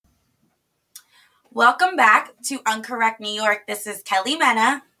Welcome back to Uncorrect New York. This is Kelly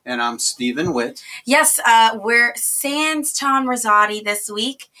Mena. And I'm Stephen Witt. Yes, we're sans Tom Rosati this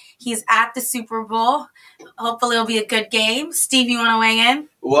week. He's at the Super Bowl. Hopefully it'll be a good game. Steve, you want to weigh in?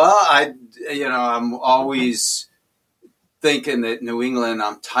 Well, I'm always thinking that New England,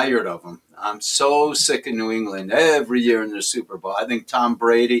 I'm tired of them. I'm so sick of New England every year in the Super Bowl. I think Tom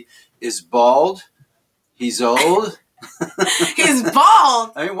Brady is bald. He's old. He's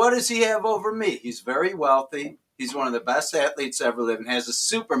bald. I mean, what does he have over me? He's very wealthy. He's one of the best athletes ever lived and has a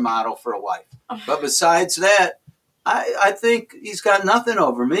supermodel for a wife. But besides that, I think he's got nothing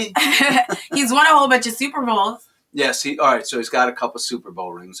over me. He's won a whole bunch of Super Bowls. Yes, all right, so he's got a couple Super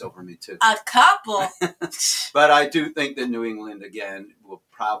Bowl rings over me, too. A couple? But I do think that New England, again, will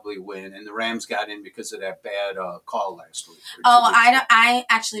probably win. And the Rams got in because of that bad call last week. I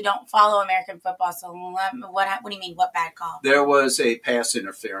actually don't follow American football, so what do you mean, what bad call? There was a pass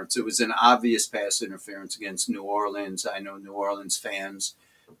interference. It was an obvious pass interference against New Orleans. I know New Orleans fans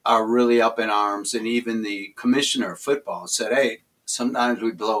are really up in arms, and even the commissioner of football said, hey, sometimes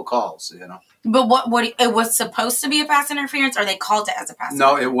we blow calls, you know. But what it was supposed to be a pass interference, or they called it as a pass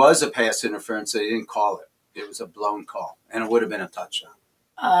interference? No, it was a pass interference. They didn't call it. It was a blown call, and it would have been a touchdown.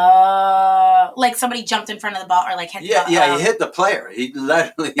 Like somebody jumped in front of the ball or like hit the ball. Yeah, he hit the player. He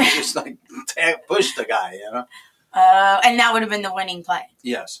literally just pushed the guy, you know. And that would have been the winning play.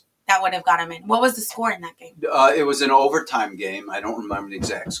 Yes. That would have got him in. What was the score in that game? It was an overtime game. I don't remember the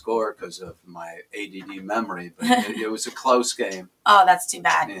exact score because of my ADD memory, but it was a close game. Oh, that's too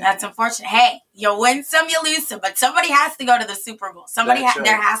bad. Yeah. That's unfortunate. Hey, you win some, you lose some, but somebody has to go to the Super Bowl.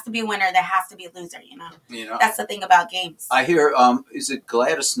 There has to be a winner. There has to be a loser, you know. That's the thing about games. I hear, is it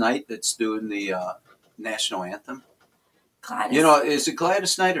Gladys Knight that's doing the national anthem? Gladys? You know, is it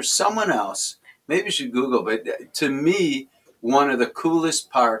Gladys Knight or someone else? Maybe you should Google, but to me, one of the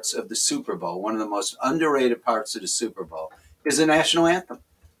coolest parts of the Super Bowl, one of the most underrated parts of the Super Bowl, is the national anthem.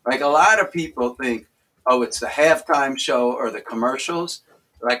 Like, a lot of people think, oh, it's the halftime show or the commercials.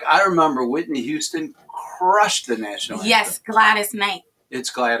 Like, I remember Whitney Houston crushed the national anthem. Yes, Gladys Knight. It's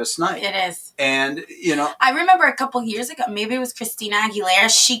Gladys Knight. It is. And, you know. I remember a couple years ago, maybe it was Christina Aguilera,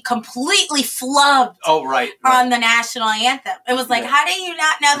 she completely flubbed on the national anthem. It was like, how do you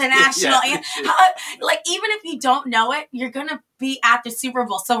not know the national anthem? Even if you don't know it, you're going to be at the Super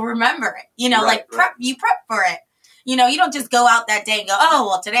Bowl. So remember it. You know, prep for it. You know, you don't just go out that day and go, oh,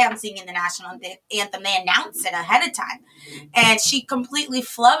 well, today I'm singing the national anthem. They announce it ahead of time. And she completely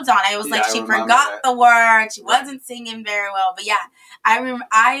flubbed on it. It was like she forgot the words. She wasn't singing very well. But, yeah, I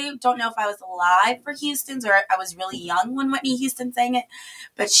don't know if I was alive for Houston's or I was really young when Whitney Houston sang it.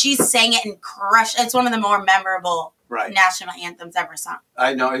 But she sang it and crushed. It's one of the more memorable national anthems ever sung.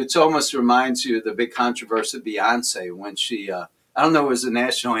 I know. It almost reminds you of the big controversy of Beyonce when she I don't know if it was the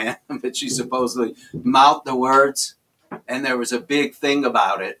national anthem, but she supposedly mouthed the words, and there was a big thing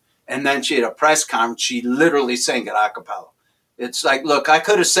about it. And then she had a press conference. She literally sang it a cappella. It's like, look, I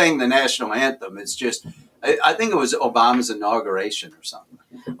could have sang the national anthem. It's just, I think it was Obama's inauguration or something.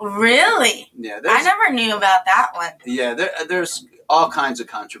 Really? Yeah. I never knew about that one. Yeah, there's all kinds of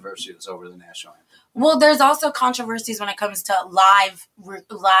controversies over the national anthem. Well, there's also controversies when it comes to live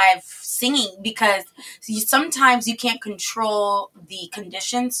singing because sometimes you can't control the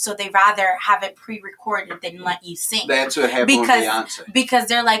conditions, so they rather have it pre-recorded than let you sing. That's what happened with Beyonce. Because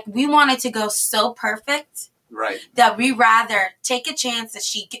they're like, we want it to go so perfect that we rather take a chance that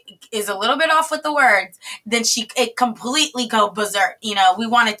she is a little bit off with the words than it completely go berserk. You know, we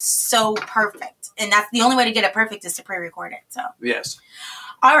want it so perfect. And that's the only way to get it perfect is to pre-record it. So yes.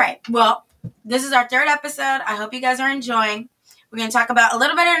 All right. Well, this is our third episode. I hope you guys are enjoying. We're going to talk about a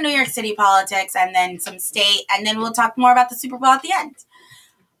little bit of New York City politics and then some state, and then we'll talk more about the Super Bowl at the end.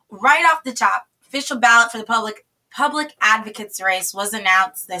 Right off the top, official ballot for the public advocates race was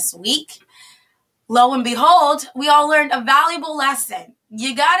announced this week. Lo and behold, we all learned a valuable lesson.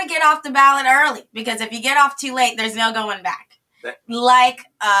 You got to get off the ballot early because if you get off too late, there's no going back. Like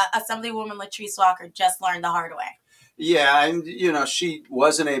Assemblywoman Latrice Walker just learned the hard way. Yeah, and, you know, she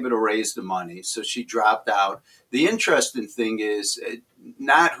wasn't able to raise the money, so she dropped out. The interesting thing is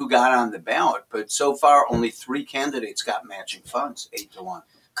not who got on the ballot, but so far only 3 candidates got matching funds, 8-1.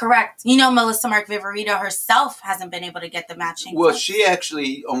 Correct. You know, Melissa Mark Viverito herself hasn't been able to get the matching Well, funds. She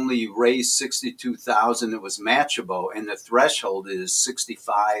actually only raised $62,000 that was matchable, and the threshold is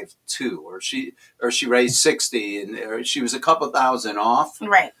 $65,200, or she raised 60, and she was a couple thousand off.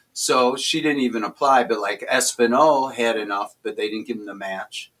 Right. So she didn't even apply, but like Espinal had enough, but they didn't give him the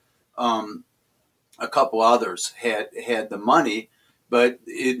match. A couple others had the money, but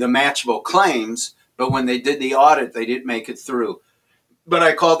the matchable claims, but when they did the audit, they didn't make it through. But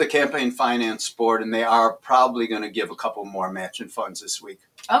I called the campaign finance board, and they are probably going to give a couple more matching funds this week.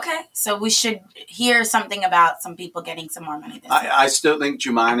 Okay, so we should hear something about some people getting some more money this week. I still think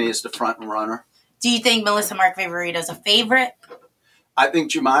Jumaane is the front runner. Do you think Melissa Mark Viverito is a favorite? I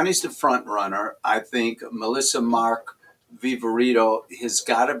think Jumaane's the front runner. I think Melissa Mark Viverito has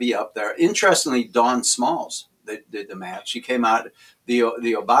got to be up there. Interestingly, Dawn Smalls did the match. She came out the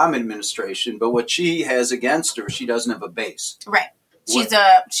Obama administration, but what she has against her, she doesn't have a base. Right. She's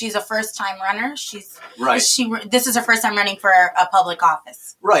a first time runner. Right. This is her first time running for a public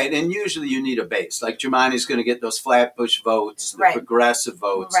office. Right, and usually you need a base. Like Jumaane's going to get those Flatbush votes, the progressive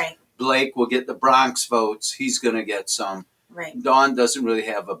votes. Right. Blake will get the Bronx votes. He's going to get some. Right. Dawn doesn't really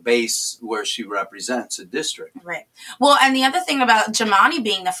have a base where she represents a district. Right. Well, and the other thing about Jumaane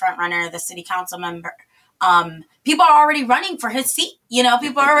being the front runner, the city council member, people are already running for his seat.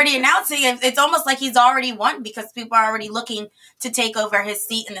 People are already announcing it. It's almost like he's already won because people are already looking to take over his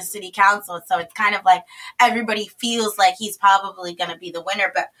seat in the city council. So it's kind of like everybody feels like he's probably going to be the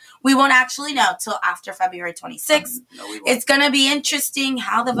winner, but we won't actually know till after February 26th. No, we won't. It's going to be interesting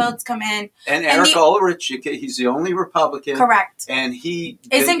how the votes come in. And Eric Ulrich, he's the only Republican. Correct. And he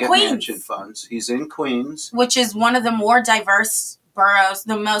is in Queens. Mansion funds. He's in Queens. Which is one of the more diverse boroughs,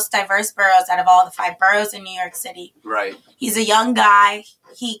 the most diverse boroughs out of all the 5 boroughs in New York City. Right. He's a young guy.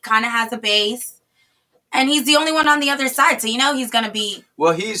 He kind of has a base. And he's the only one on the other side. So, he's going to be...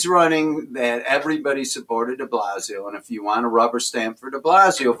 Well, he's running that everybody supported de Blasio. And if you want a rubber stamp for de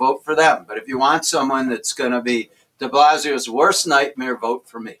Blasio, vote for them. But if you want someone that's going to be de Blasio's worst nightmare, vote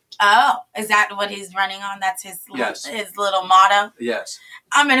for me. Oh, is that what he's running on? That's his little motto? Yes.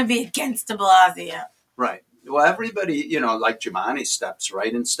 I'm going to be against de Blasio. Right. Well, everybody, like Jumaane steps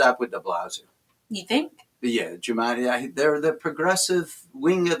right in step with de Blasio. You think? Yeah, Jumaane, they're the progressive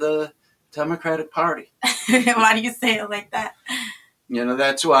wing of the Democratic Party. Why do you say it like that?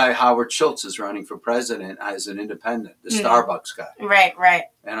 That's why Howard Schultz is running for president as an independent, the Starbucks guy. Right.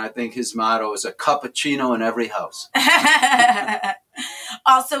 And I think his motto is a cappuccino in every house.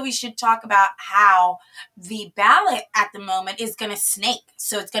 Also, we should talk about how the ballot at the moment is going to snake.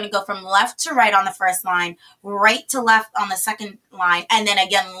 So it's going to go from left to right on the first line, right to left on the second line, and then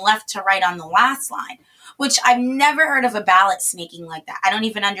again left to right on the last line, which I've never heard of a ballot snaking like that. I don't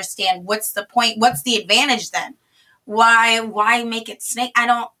even understand what's the point. What's the advantage then? Why make it snake?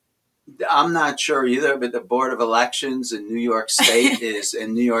 I'm not sure either, but the Board of Elections in New York State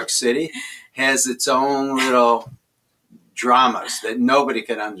in New York City has its own little dramas that nobody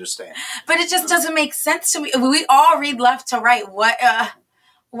can understand. But it just doesn't make sense to me. We all read left to right.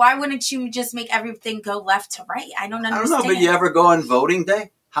 Why wouldn't you just make everything go left to right? I don't understand. I don't know, but you ever go on voting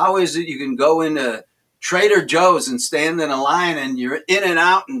day? How is it you can go into Trader Joe's and stand in a line and you're in and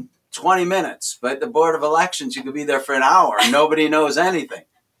out in 20 minutes, but the Board of Elections, you could be there for an hour and nobody knows anything.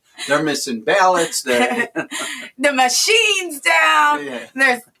 They're missing ballots. The machine's down.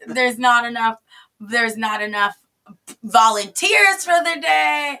 Yeah. There's not enough volunteers for the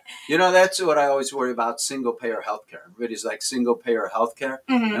day. That's what I always worry about, single payer healthcare. Everybody's like single payer healthcare.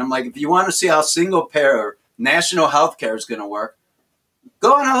 Mm-hmm. And I'm like, if you want to see how single payer national healthcare is going to work,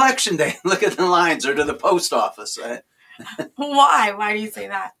 go on election day, look at the lines or to the post office. Why? Why do you say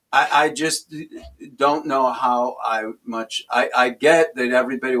that? I just don't know how I get that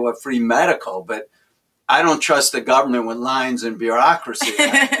everybody want free medical, but I don't trust the government with lines and bureaucracy.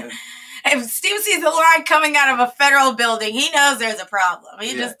 If Steve sees a line coming out of a federal building, he knows there's a problem.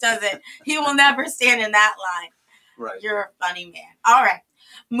 He just doesn't. He will never stand in that line. Right. You're a funny man. All right.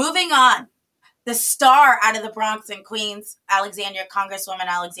 Moving on. The star out of the Bronx and Queens, Congresswoman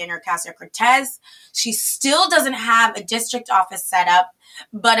Alexandria Ocasio-Cortez. She still doesn't have a district office set up,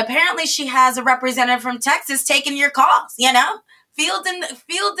 but apparently she has a representative from Texas taking your calls,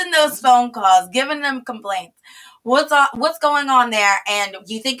 fielding those phone calls, giving them complaints. What's going on there? And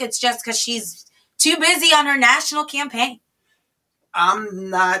do you think it's just because she's too busy on her national campaign?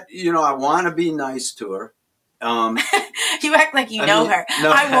 I'm not, I want to be nice to her. You act like you know her.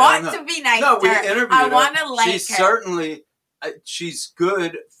 No, I want to be nice to her. We interviewed her. I want to like her. Certainly, she's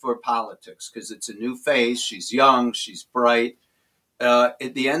good for politics because it's a new face. She's young. She's bright.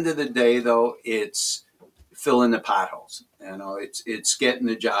 At the end of the day, though, it's filling the potholes. It's getting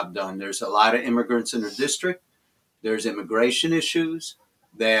the job done. There's a lot of immigrants in her district. There's immigration issues.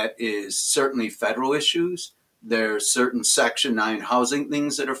 That is certainly federal issues. There's certain Section 9 housing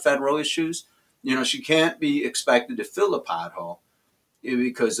things that are federal issues. She can't be expected to fill a pothole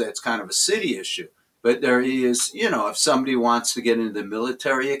because that's kind of a city issue. But there is, if somebody wants to get into the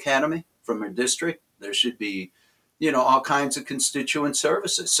military academy from her district, there should be, all kinds of constituent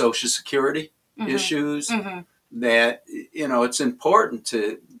services, Social Security issues, that, it's important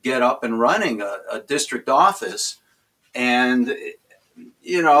to get up and running a district office. And,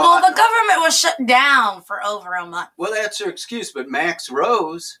 Well, the government was shut down for over a month. Well, that's her excuse. But Max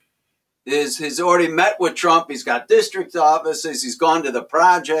Rose has already met with Trump. He's got district offices. He's gone to the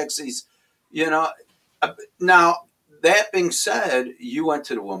projects. He's, now, that being said, you went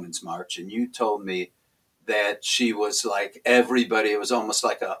to the Women's March and you told me that she was like everybody. It was almost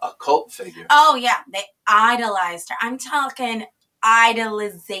like a cult figure. Oh, yeah. They idolized her. I'm talking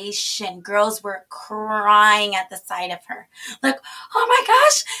idolization. Girls were crying at the sight of her. Like, oh my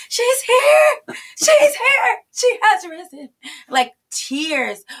gosh, she's here. She's here. She has risen. Like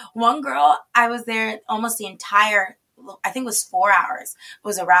tears. One girl, I was there almost the entire, I think it was 4 hours. It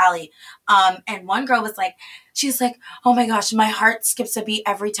was a rally. And one girl was like, she's like, oh my gosh, my heart skips a beat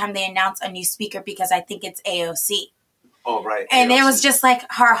every time they announce a new speaker because I think it's AOC. Oh, right. And AOC. It was just like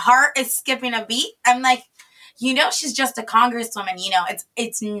her heart is skipping a beat. I'm like, she's just a congresswoman.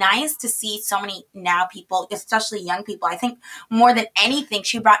 It's nice to see so many now people, especially young people. I think more than anything,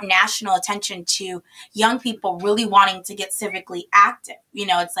 she brought national attention to young people really wanting to get civically active.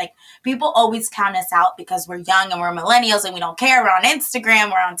 It's like people always count us out because we're young and we're millennials and we don't care. We're on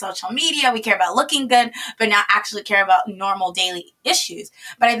Instagram, we're on social media, we care about looking good, but not actually care about normal daily issues.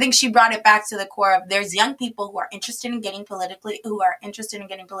 But I think she brought it back to the core of there's young people who are interested in getting politically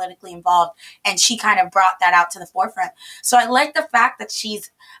involved. And she kind of brought that out to the forefront. So I like the fact that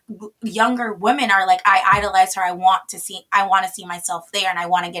younger women are like, I idolize her. I want to see myself there and I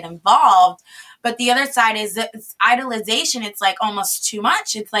want to get involved. But the other side is it's idolization. It's like almost too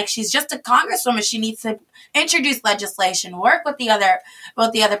much. It's like she's just a congresswoman. She needs to introduce legislation, work with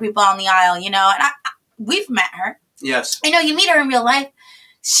both the other people on the aisle, and we've met her. Yes. You meet her in real life.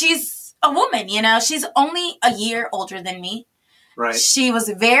 She's a woman, she's only a year older than me. Right. She was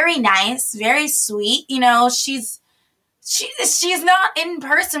very nice, very sweet. She's not in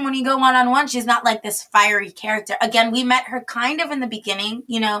person when you go one-on-one. She's not like this fiery character. Again, we met her kind of in the beginning.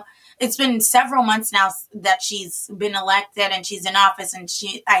 It's been several months now that she's been elected and she's in office, and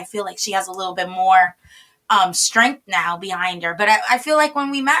I feel like she has a little bit more strength now behind her. But I feel like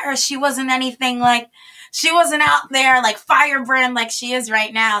when we met her, she wasn't anything like, she wasn't out there like firebrand like she is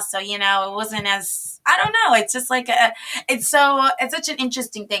right now. So, it wasn't as, I don't know. It's just like, it's such an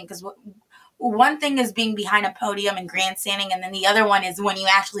interesting thing because one thing is being behind a podium and grandstanding, and then the other one is when you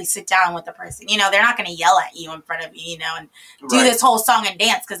actually sit down with the person. They're not going to yell at you in front of you, and do this whole song and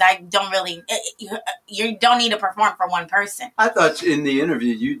dance because I don't really, you don't need to perform for one person. I thought in the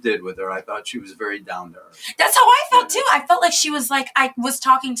interview you did with her, I thought she was very down to earth. That's how I felt too. I felt like she was like, I was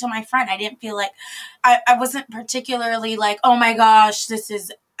talking to my friend. I didn't feel like, I wasn't particularly like, oh my gosh, this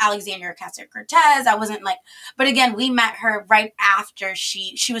is Alexandria Ocasio-Cortez. I wasn't like, but again, we met her right after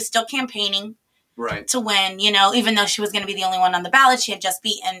she was still campaigning to win, even though she was going to be the only one on the ballot. She had just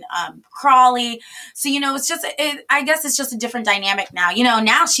beaten Crawley. So, it's just, I guess it's just a different dynamic now.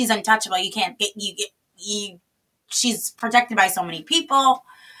 Now she's untouchable. You can't get, she's protected by so many people,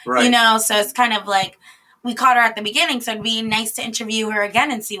 so it's kind of like, we caught her at the beginning. So it'd be nice to interview her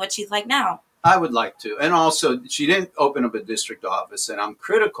again and see what she's like now. I would like to. And also, she didn't open up a district office, and I'm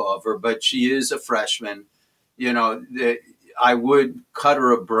critical of her, but she is a freshman. I would cut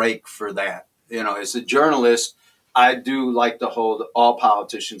her a break for that. As a journalist, I do like to hold all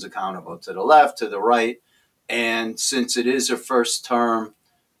politicians accountable, to the left, to the right. And since it is her first term,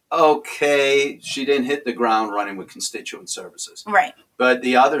 okay, she didn't hit the ground running with constituent services. Right. But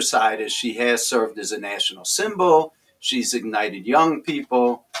the other side is she has served as a national symbol. She's ignited young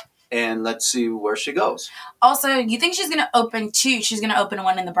people. And let's see where she goes. Also, you think she's going to open two? She's going to open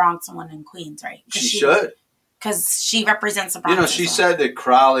one in the Bronx and one in Queens, right? She should. Because she represents the Bronx. She said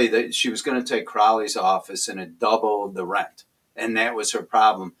that she was going to take Crowley's office and it doubled the rent. And that was her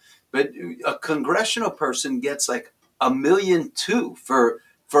problem. But a congressional person gets like $1.2 million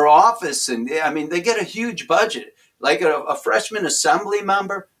for office. And they get a huge budget. Like a freshman assembly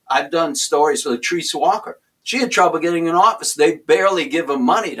member, I've done stories with Latrice Walker. She had trouble getting an office. They barely give them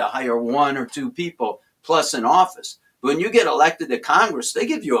money to hire 1 or 2 people plus an office. But when you get elected to Congress, they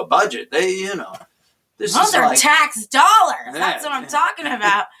give you a budget. Those are tax dollars. That's what I'm talking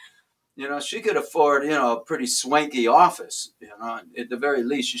about. She could afford, a pretty swanky office. At the very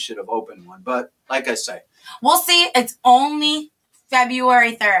least, she should have opened one. But like I say, we'll see. It's only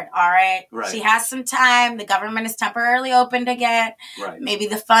February 3rd, all right? She has some time. The government is temporarily opened again. Right. Maybe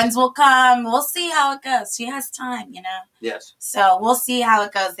the funds will come. We'll see how it goes. She has time, Yes. So we'll see how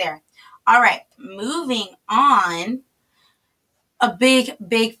it goes there. All right, moving on. A big,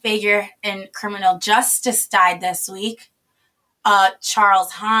 big figure in criminal justice died this week.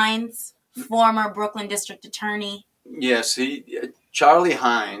 Charles Hines. former Brooklyn district attorney. Yes, Charlie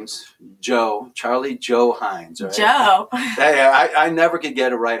Hines, Charlie Joe Hines. Right? Joe. I never could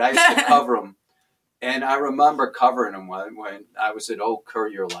get it right. I used to cover him. And I remember covering him when I was at Old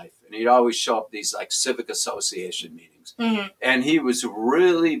Courier Life. And he'd always show up at these like civic association meetings. Mm-hmm. And he was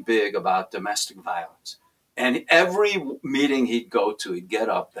really big about domestic violence. And every meeting he'd go to, he'd get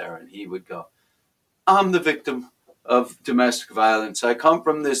up there and he would go, I'm the victim of domestic violence. I come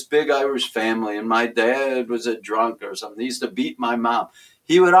from this big Irish family and my dad was a drunk or something. He used to beat my mom.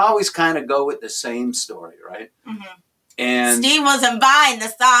 He would always kind of go with the same story, right? Mm-hmm. And Steve wasn't buying the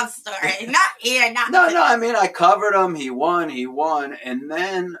sob story. Not here, not No, I mean, I covered him. He won. And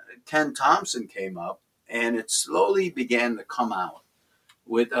then Ken Thompson came up, and it slowly began to come out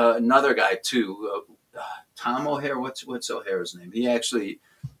with another guy, too. Tom O'Hare. What's O'Hare's name? He actually,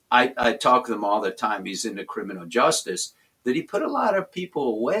 I talk to him all the time. He's into criminal justice. That he put a lot of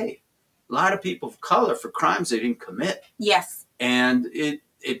people away, a lot of people of color for crimes they didn't commit. Yes. And it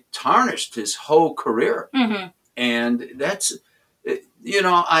tarnished his whole career. Mm-hmm. And that's,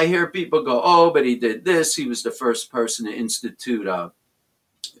 I hear people go, oh, but he did this. He was the first person to institute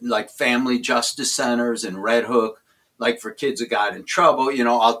like family justice centers in Red Hook, like for kids that got in trouble,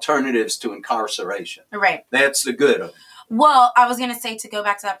 alternatives to incarceration. Right. That's the good of it. Well, I was going to say, to go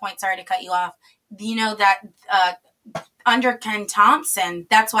back to that point, sorry to cut you off, that under Ken Thompson,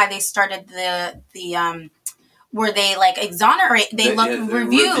 that's why they started the where they like exonerate,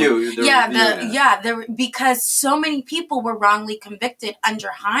 review. Because so many people were wrongly convicted under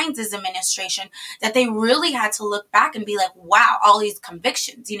Hines' administration that they really had to look back and be like, wow, all these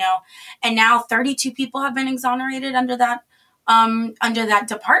convictions, and now 32 people have been exonerated under that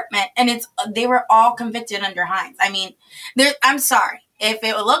department, and they were all convicted under Hines. I mean, I'm sorry. If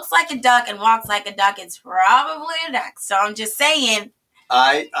it looks like a duck and walks like a duck, it's probably a duck. So I'm just saying,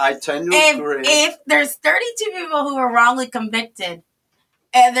 I tend to agree. If there's 32 people who are wrongly convicted,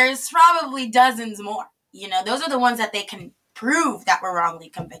 and there's probably dozens more. Those are the ones that they can prove that were wrongly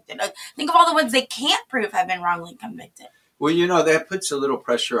convicted. Think of all the ones they can't prove have been wrongly convicted. Well, that puts a little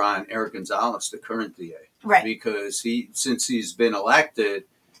pressure on Eric Gonzalez, the current DA. Right. Because since he's been elected,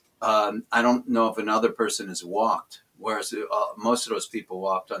 I don't know if another person has walked, whereas most of those people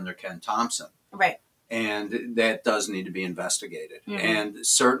walked under Ken Thompson. Right. And that does need to be investigated. Mm-hmm. And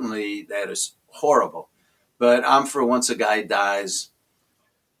certainly that is horrible. But I'm for once a guy dies,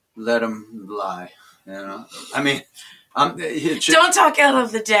 let him lie. I mean, don't talk ill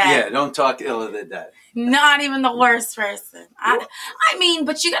of the dead. Yeah, don't talk ill of the dead. Not even the worst person. I mean,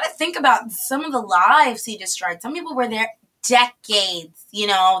 but you got to think about some of the lives he destroyed. Some people were there decades.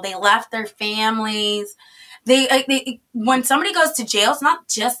 They left their families. When somebody goes to jail, it's not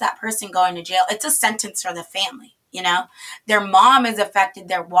just that person going to jail. It's a sentence for the family. Their mom is affected,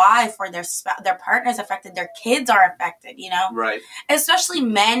 their wife or their partner is affected, their kids are affected. Right. Especially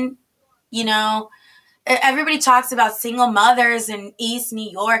men. Everybody talks about single mothers in East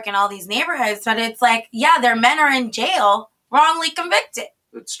New York and all these neighborhoods, but it's like, yeah, their men are in jail, wrongly convicted.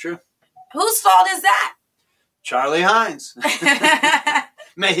 That's true. Whose fault is that? Charlie Hines.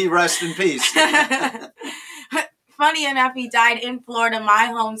 May he rest in peace. Funny enough, he died in Florida, my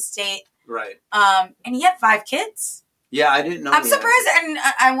home state. Right. And he had 5 kids. Yeah, I didn't know. I'm surprised, and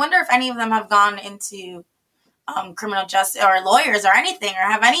I wonder if any of them have gone into criminal justice or lawyers or anything, or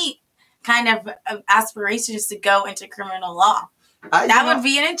have any kind of aspirations to go into criminal law. That would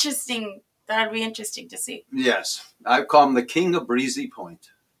be interesting to see. Yes. I call him the king of Breezy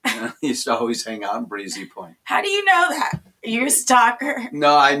Point. He used to always hang out in Breezy Point. How do you know that? You're a stalker.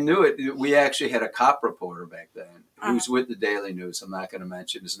 No, I knew it. We actually had a cop reporter back then who was with the Daily News. I'm not going to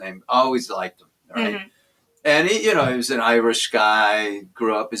mention his name. Always liked him, right? Mm-hmm. And he was an Irish guy,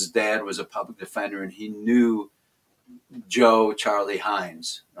 grew up. His dad was a public defender, and he knew Charlie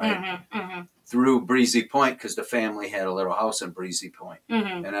Hines, right? Mm-hmm, mm-hmm. Through Breezy Point, because the family had a little house in Breezy Point.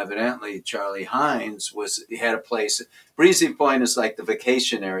 Mm-hmm. And evidently Charlie Hines had a place. Breezy Point is like the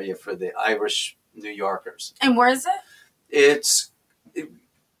vacation area for the Irish New Yorkers. And where is it? It's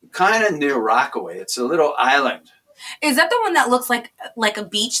kind of near Rockaway. It's a little island. Is that the one that looks like a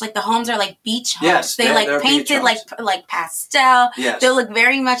beach? Like the homes are like beach homes. Yes, they're painted like pastel. Yes. They look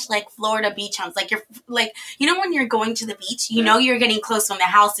very much like Florida beach homes. Like when you're going to the beach, you're getting close when the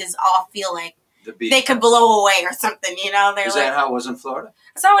houses all feel like they could blow away or something. Is that how it was in Florida?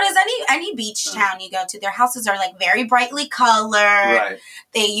 That's how it is any beach town you go to. Their houses are like very brightly colored. Right.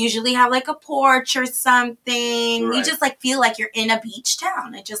 They usually have like a porch or something. Right. You just like feel like you're in a beach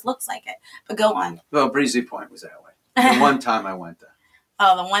town. It just looks like it. But go on. Well, Breezy Point was that way. The one time I went there.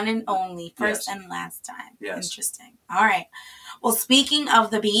 Oh, the one and only. First and last time. Yes. Interesting. All right. Well, speaking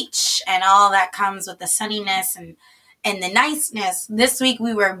of the beach and all that comes with the sunniness and the niceness, this week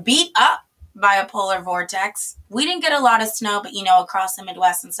we were beat up by a polar vortex. We didn't get a lot of snow, but across the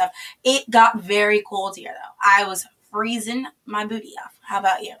Midwest and stuff, it got very cold here though. I was freezing my booty off. How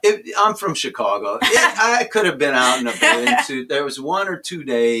about you? I'm from Chicago. I could have been out in a bathing suit. There was 1 or 2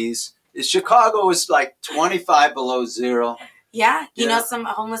 days. Chicago was like 25 below zero. Yeah. Some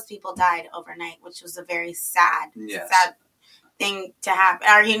homeless people died overnight, which was a very sad thing to happen.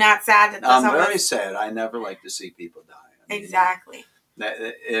 Are you not sad that I'm very sad. I never like to see people die. Exactly.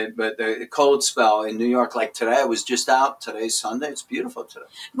 But the cold spell in New York, like today, I was just out. Today's Sunday. It's beautiful today.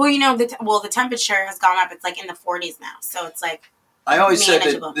 Well, the temperature has gone up. It's like in the 40s now. So it's like I always said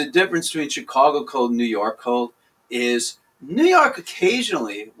that the difference between Chicago cold and New York cold is New York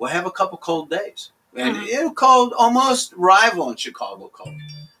occasionally will have a couple cold days. And it'll cold almost rival in Chicago cold.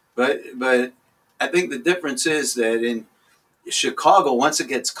 But I think the difference is that in Chicago, once it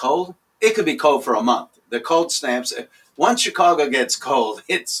gets cold, it could be cold for a month. The cold snaps. Once Chicago gets cold,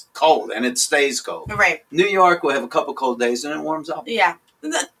 it's cold and it stays cold. Right. New York will have a couple cold days and it warms up. Yeah.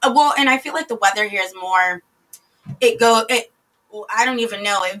 Well, and I feel like the weather here is more. I don't even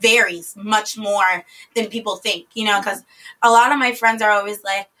know. It varies much more than people think. Because a lot of my friends are always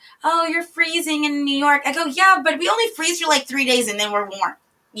like, "Oh, you're freezing in New York." I go, "Yeah, but we only freeze for like 3 days and then we're warm."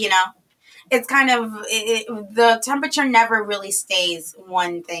 It's kind of the temperature never really stays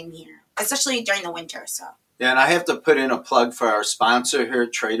one thing here, especially during the winter. So. Yeah, and I have to put in a plug for our sponsor here,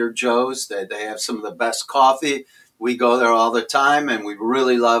 Trader Joe's. They have some of the best coffee. We go there all the time, and we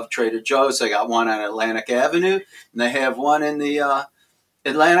really love Trader Joe's. They got one on Atlantic Avenue, and they have one in the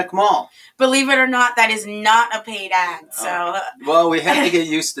Atlantic Mall. Believe it or not, that is not a paid ad. So, well, we have to get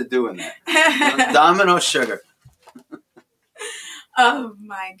used to doing that. Domino Sugar. Oh,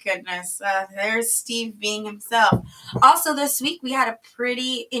 my goodness. There's Steve being himself. Also, this week we had a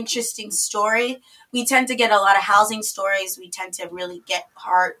pretty interesting story. We tend to get a lot of housing stories. We tend to really get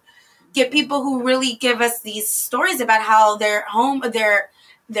people who really give us these stories about how their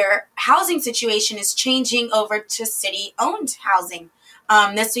housing situation is changing over to city-owned housing.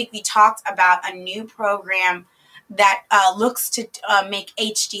 This week we talked about a new program that looks to make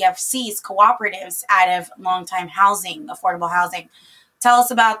HDFCs, cooperatives, out of long-time housing, affordable housing. Tell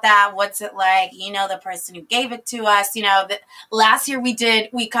us about that. What's it like? The person who gave it to us. Last year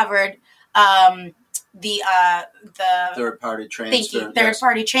we covered the third-party transfer. Thank you.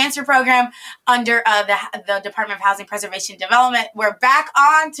 Third-party transfer program under the Department of Housing Preservation and Development. We're back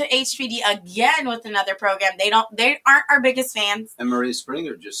on to HPD again with another program. They aren't our biggest fans. And Marie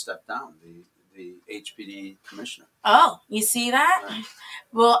Springer just stepped down, the HPD commissioner. Oh, you see that? Right.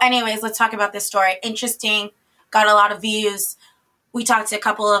 Well, anyways, let's talk about this story. Interesting. Got a lot of views. We talked to a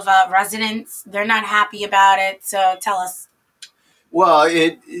couple of residents. They're not happy about it. So tell us. Well,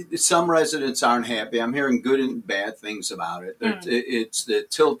 some residents aren't happy. I'm hearing good and bad things about it. It's the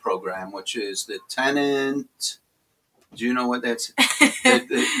TIL program, which is the tenant. Do you know what that's? Leave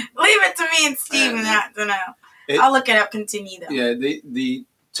it to me and Steve not to know. I'll look it up. Continue though. Yeah, the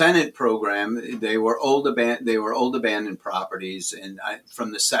tenant program. They were old abandoned properties, and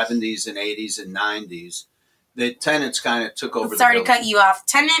from the 70s and 80s and 90s. The tenants kind of took over. Sorry to cut you off.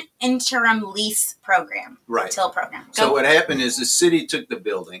 Tenant interim lease program. Right. TIL program. Go. So what happened is the city took the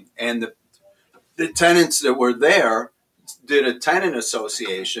building, and the tenants that were there did a tenant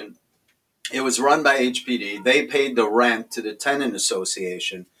association. It was run by HPD. They paid the rent to the tenant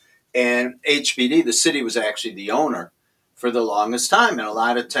association, and HPD, the city, was actually the owner for the longest time. And a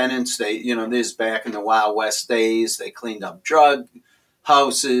lot of tenants, this is back in the Wild West days. They cleaned up drug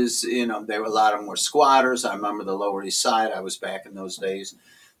houses, a lot of them were squatters. I remember the Lower East Side. I was back in those days.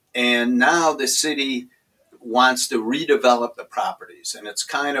 And now the city wants to redevelop the properties. And it's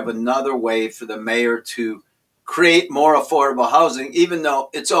kind of another way for the mayor to create more affordable housing, even though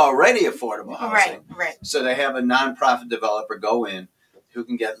it's already affordable housing. Right. So they have a nonprofit developer go in who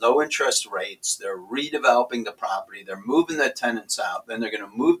can get low interest rates. They're redeveloping the property. They're moving the tenants out. Then they're going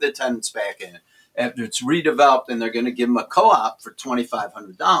to move the tenants back in. After it's redeveloped, and they're going to give them a co-op for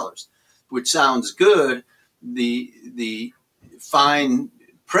 $2,500, which sounds good. The fine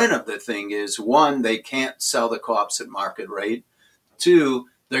print of the thing is, 1, they can't sell the co-ops at market rate. 2,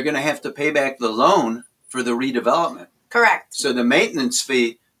 they're going to have to pay back the loan for the redevelopment. Correct. So the maintenance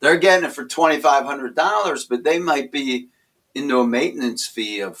fee, they're getting it for $2,500, but they might be into a maintenance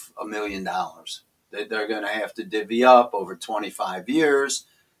fee of $1 million that they're going to have to divvy up over 25 years.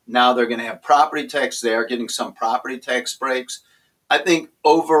 Now they're going to have property tax. They are getting some property tax breaks. I think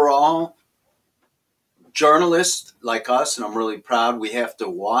overall, journalists like us, and I'm really proud, we have to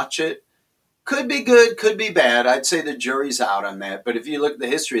watch it. Could be good, could be bad. I'd say the jury's out on that. But if you look at the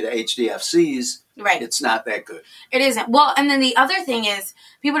history of the HDFCs, right, it's not that good. It isn't. Well, and then the other thing is,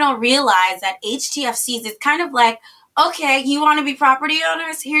 people don't realize that HDFCs is kind of like, okay, you want to be property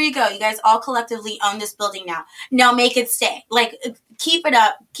owners? Here you go. You guys all collectively own this building now. Now make it stay. Like, keep it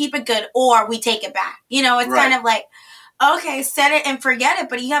up, keep it good, or we take it back. You know, it's right. Kind of like, okay, set it and forget it,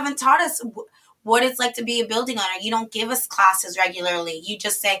 but you haven't taught us what it's like to be a building owner. You don't give us classes regularly. You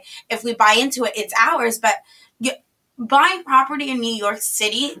just say, if we buy into it, it's ours. But buying property in New York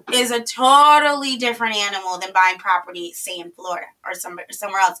City is a totally different animal than buying property, say, in Florida or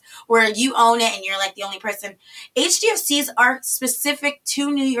somewhere else, where you own it and you're like the only person. HDFCs are specific to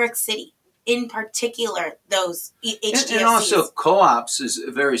New York City. In particular, those HDFCs. And also, co-ops is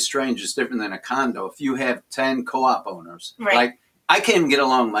very strange. It's different than a condo. If you have 10 co-op owners, right. Like, I can't even get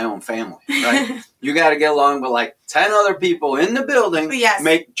along with my own family, right? You got to get along with like 10 other people in the building, yes.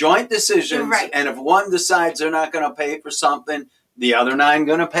 Make joint decisions. Right. And if one decides they're not going to pay for something, the other 9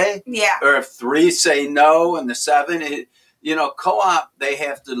 going to pay? Yeah. Or if 3 say no and the 7, co-op, they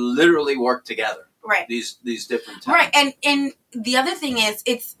have to literally work together. Right. These different times. Right. And the other thing is,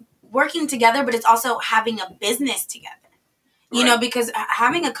 it's working together, but it's also having a business together. You know, because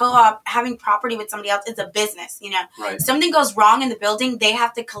having a co-op, having property with somebody else is a business, Right. Something goes wrong in the building, they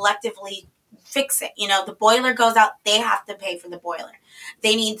have to collectively fix it. The boiler goes out, they have to pay for the boiler.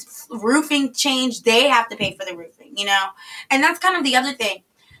 They need roofing change, they have to pay for the roofing, And that's kind of the other thing.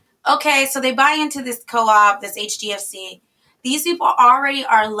 Okay, so they buy into this co-op, this HDFC. These people already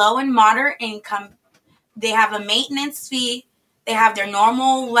are low and moderate income. They have a maintenance fee. They have their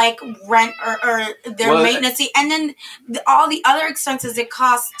normal, rent or their maintenance fee. And then all the other expenses it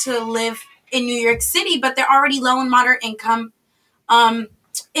costs to live in New York City, but they're already low and moderate income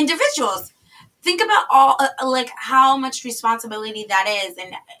individuals. Think about all, how much responsibility that is.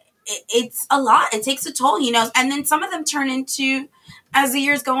 And it's a lot. It takes a toll, And then some of them turn into, as the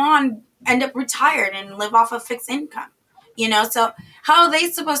years go on, end up retired and live off of fixed income, So how are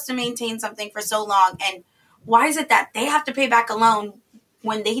they supposed to maintain something for so long? And why is it that they have to pay back a loan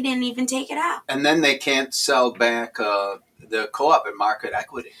when they didn't even take it out? And then they can't sell back the co-op at market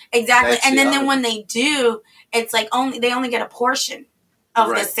equity. Exactly. That's and then when they do, it's like they only get a portion of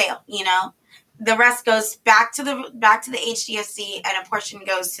the sale, The rest goes back to the HDFC and a portion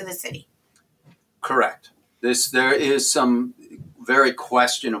goes to the city. Correct. There is some very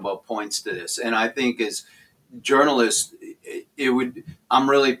questionable points to this. And I think as journalists, I'm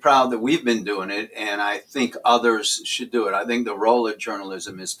really proud that we've been doing it, and I think others should do it. I think the role of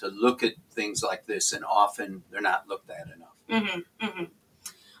journalism is to look at things like this, and often they're not looked at enough. Mm-hmm, mm-hmm.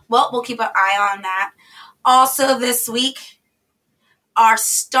 Well, we'll keep an eye on that. Also this week, our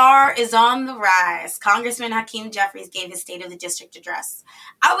star is on the rise. Congressman Hakeem Jeffries gave his State of the District address.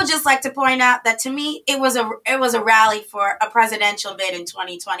 I would just like to point out that to me, it was a rally for a presidential bid in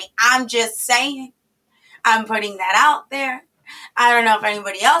 2020. I'm just saying. I'm putting that out there. I don't know if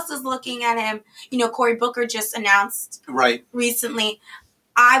anybody else is looking at him. Cory Booker just announced recently.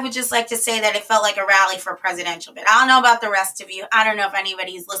 I would just like to say that it felt like a rally for a presidential bid. I don't know about the rest of you. I don't know if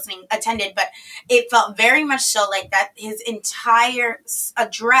anybody's listening attended, but it felt very much so like that. His entire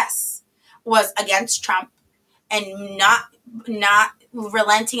address was against Trump and not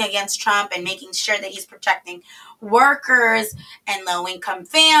relenting against Trump and making sure that he's protecting workers and low-income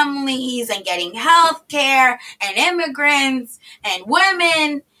families and getting health care and immigrants and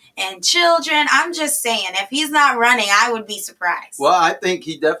women and children. I'm just saying, if he's not running, I would be surprised. Well, I think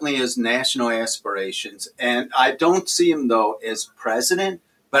he definitely has national aspirations. And I don't see him, though, as president,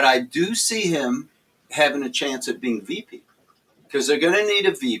 but I do see him having a chance at being VP. Because they're going to need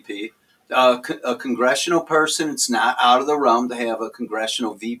a VP, a congressional person. It's not out of the realm to have a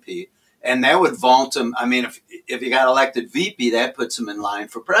congressional VP. And that would vault him. I mean, if he got elected VP, that puts him in line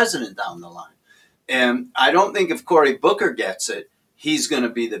for president down the line. And I don't think if Cory Booker gets it, he's going to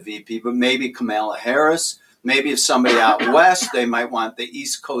be the VP, but maybe Kamala Harris. Maybe if somebody out west, they might want the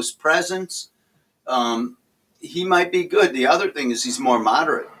East Coast presence. He might be good. The other thing is he's more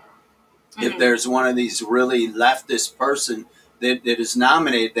moderate. Mm-hmm. If there's one of these really leftist person that is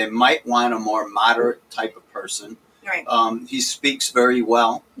nominated, they might want a more moderate type of person. Right. He speaks very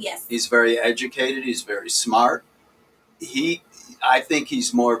well. Yes. He's very educated. He's very smart. I think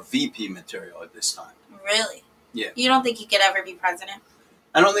he's more VP material at this time. Really? Yeah. You don't think he could ever be president?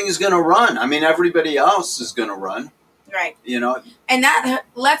 I don't think he's going to run. I mean, everybody else is going to run. Right. And that,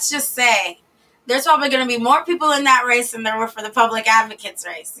 let's just say, there's probably going to be more people in that race than there were for the public advocates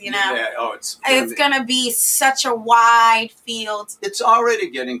race, Yeah, it's going to be such a wide field. It's already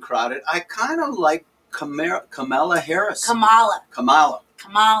getting crowded. I kind of like Kamala Harris. Kamala,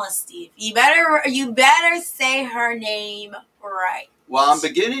 Steve. You better say her name right. Well, I'm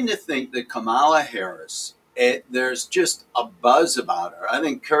beginning to think that Kamala Harris, there's just a buzz about her. I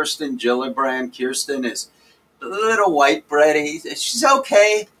think Kirsten is a little white bready. She's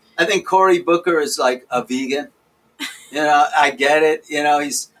okay. I think Cory Booker is like a vegan. I get it. He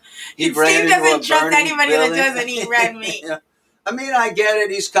ran Steve doesn't trust anybody that doesn't eat red meat. I mean, I get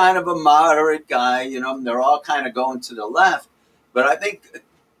it. He's kind of a moderate guy. They're all kind of going to the left. But I think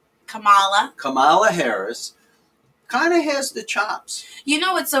Kamala Harris kind of has the chops. You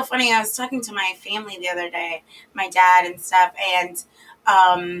know what's so funny? I was talking to my family the other day, my dad and stuff,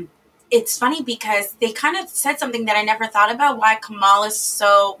 and it's funny because they kind of said something that I never thought about, why Kamala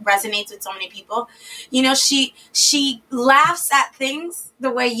resonates with so many people. She laughs at things the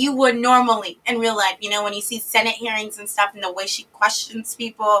way you would normally in real life. When you see Senate hearings and stuff, and the way she questions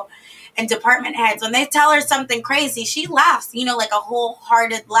people and department heads, when they tell her something crazy, she laughs, like a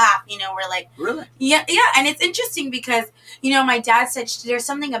wholehearted laugh, we're like, really? Yeah. And it's interesting because, my dad said there's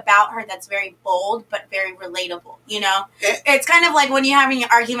something about her that's very bold, but very relatable, It's kind of like when you're having an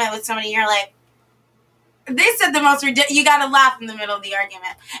argument with somebody, you're like, they said the most ridiculous, you got to laugh in the middle of the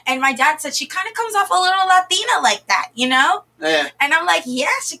argument. And my dad said she kind of comes off a little Latina like that, Yeah. And I'm like, yeah,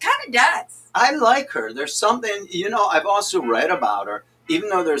 she kind of does. I like her. There's something, I've also read about her. Even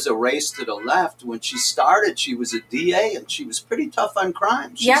though there's a race to the left, when she started, she was a DA, and she was pretty tough on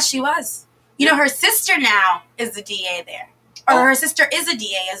crime. Yeah, she was. Her sister now is the DA there. Or her sister is a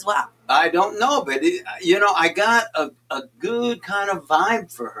DA as well. I don't know, but, I got a good kind of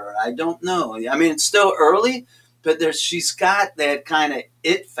vibe for her. I don't know. I mean, it's still early, but she's got that kind of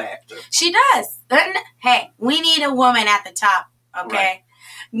it factor. She does. Hey, we need a woman at the top, okay? Right.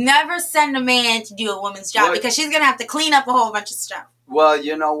 Never send a man to do a woman's job because she's going to have to clean up a whole bunch of stuff. Well,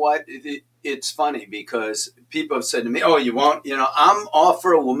 you know what? It's funny because people have said to me, oh, you won't? I'm all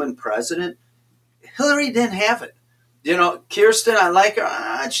for a woman president. Hillary didn't have it. Kirsten, I like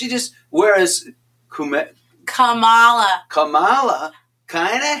her. She just, whereas Kamala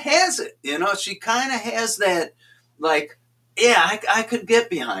kind of has it. She kind of has that, like, yeah, I could get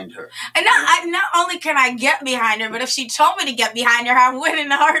behind her. And not only can I get behind her, but if she told me to get behind her, I would in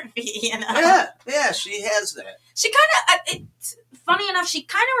a heartbeat, Yeah, she has that. She kind of, funny enough, she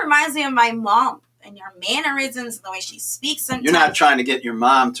kind of reminds me of my mom and her mannerisms and the way she speaks sometimes. You're not trying to get your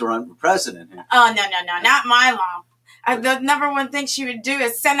mom to run for president. Huh? Oh, no, not my mom. The number one thing she would do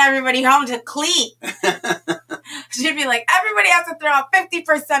is send everybody home to clean. She'd be like, everybody has to throw out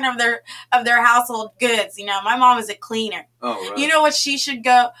 50% of their household goods. My mom is a cleaner. Oh, right. You know what she should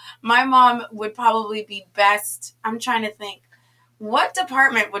go? My mom would probably be best. I'm trying to think. What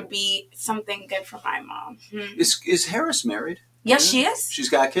department would be something good for my mom? Is Harris married? Yes, she is. She's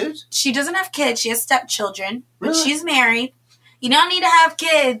got kids? She doesn't have kids. She has stepchildren. Really? But she's married. You don't need to have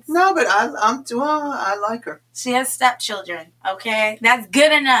kids. No, but I like her. She has stepchildren, okay? That's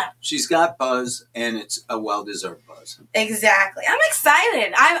good enough. She's got buzz, and it's a well-deserved buzz. Exactly. I'm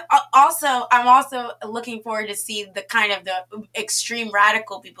excited. I'm also looking forward to see the kind of the extreme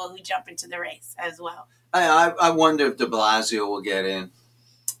radical people who jump into the race as well. I wonder if de Blasio will get in.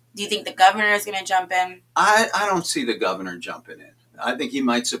 Do you think the governor is going to jump in? I don't see the governor jumping in. I think he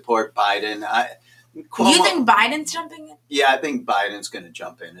might support Biden. You think Biden's jumping in? Yeah, I think Biden's going to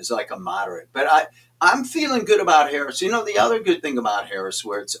jump in as like a moderate. But I'm feeling good about Harris. The other good thing about Harris,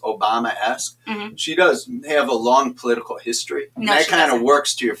 where it's Obama-esque, she does have a long political history. No, that kind of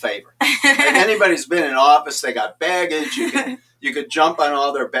works to your favor. If anybody's been in office, they got baggage. You could jump on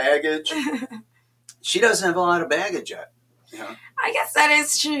all their baggage. She doesn't have a lot of baggage yet. I guess that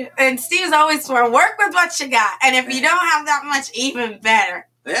is true. And Steve's always for work with what you got. And if you don't have that much, even better.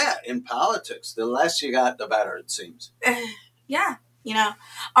 Yeah, in politics, the less you got, the better, it seems. Yeah.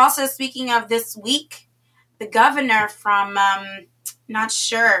 Also, speaking of this week, the governor from, not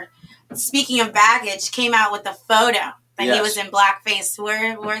sure, speaking of baggage, came out with a photo that he was in blackface.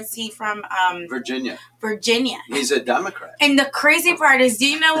 Where is he from? Virginia. He's a Democrat. And the crazy part is, do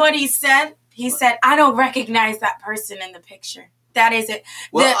you know what he said? He said, I don't recognize that person in the picture. That is it.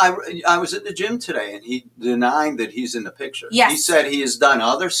 Well, I was at the gym today, and he denied that he's in the picture. Yes. He said he has done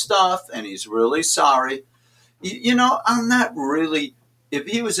other stuff, and he's really sorry. I'm not really... If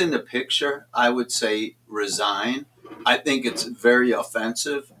he was in the picture, I would say resign. I think it's very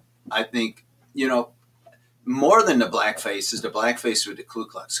offensive. I think, more than the blackface is the blackface with the Ku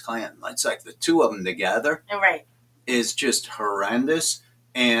Klux Klan. It's like the two of them together. Right. Is just horrendous.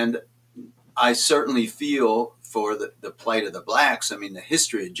 And I certainly feel for the plight of the blacks. I mean, the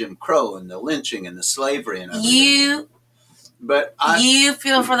history of Jim Crow and the lynching and the slavery and everything. You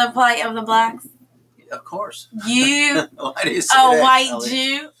feel for the plight of the blacks? Of course. You, Why do you say a that, white Ellie?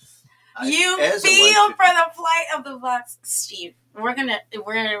 Jew, you As a feel white for the plight of the blacks. Steve, we're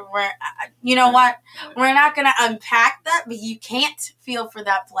you know what? We're not gonna unpack that, but you can't feel for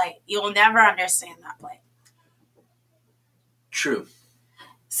that plight. You'll never understand that plight. True.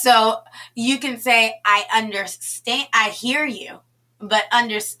 So you can say, I understand, I hear you, but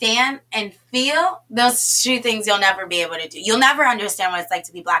understand and feel, those two things you'll never be able to do. You'll never understand what it's like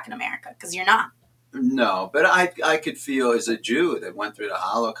to be black in America, because you're not. No, but I could feel as a Jew that went through the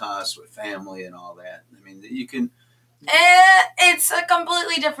Holocaust with family and all that. I mean, you can... It's a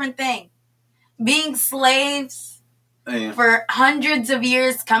completely different thing. Being slaves for hundreds of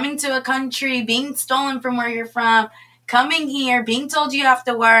years, coming to a country, being stolen from where you're from, coming here, being told you have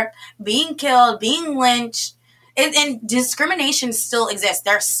to work, being killed, being lynched, and discrimination still exists.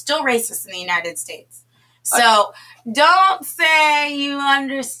 There's still racists in the United States. So don't say you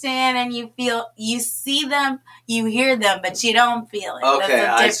understand and you feel. You see them, you hear them, but you don't feel it. Okay,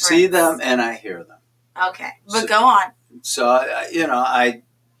 I see them and I hear them. Okay, but go on. So, I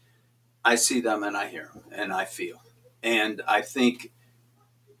see them and I hear them and I feel. And I think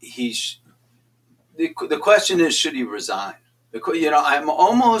the question is, should he resign? I'm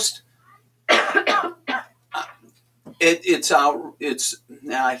almost...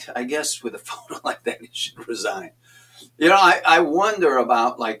 I guess with a photo like that, he should resign. I wonder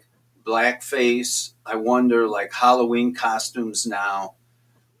about like blackface. I wonder like Halloween costumes now.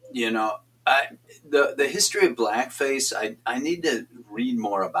 The history of blackface. I need to read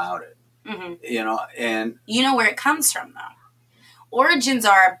more about it. Mm-hmm. And you know where it comes from though. Origins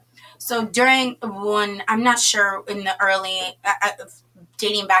are so during when I'm not sure in the early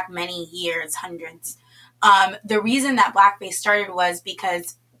dating back many years, hundreds. The reason that blackface started was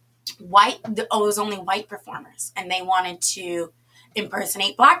because it was only white performers, and they wanted to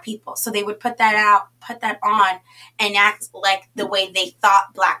impersonate black people. So they would put that on, and act like the way they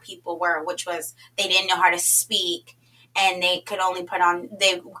thought black people were, which was they didn't know how to speak, and they could only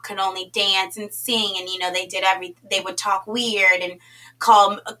dance and sing, and they would talk weird and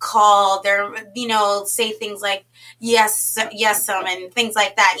call their say things like yes and things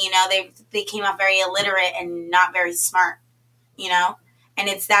like that. They came off very illiterate and not very smart, and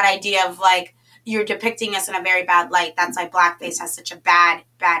it's that idea of like you're depicting us in a very bad light. That's why blackface has such a bad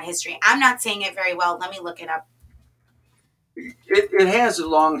history. I'm not saying it very well. Let me look it up. It has a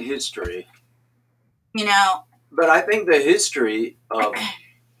long history, but I think the history of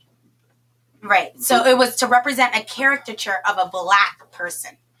right. So it was to represent a caricature of a black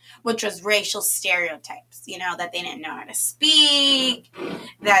person, which was racial stereotypes, that they didn't know how to speak,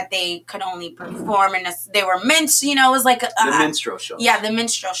 that they could only perform they were it was like the minstrel shows. Yeah, the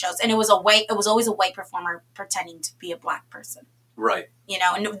minstrel shows. And it was always a white performer pretending to be a black person. Right.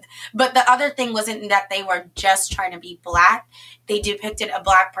 But the other thing wasn't that they were just trying to be black. They depicted a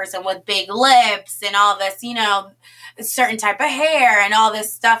black person with big lips and all this, a certain type of hair and all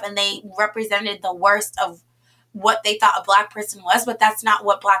this stuff. And they represented the worst of what they thought a black person was, but that's not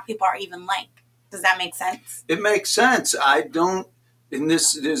what black people are even like. Does that make sense? It makes sense. And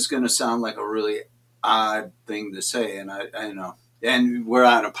this is going to sound like a really odd thing to say, and I know. And we're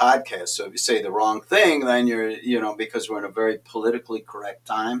on a podcast, so if you say the wrong thing, then you're, because we're in a very politically correct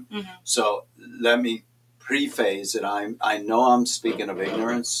time. Mm-hmm. So let me preface that I know I'm speaking of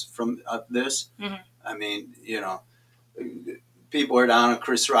ignorance from this. Mm-hmm. I mean, people are down on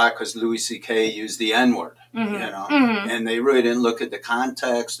Chris Rock because Louis C.K. used the N-word, mm-hmm. And they really didn't look at the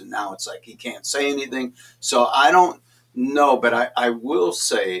context, and now it's like he can't say anything. So I don't know, but I will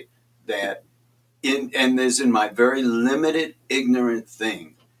say that and there's in my very limited, ignorant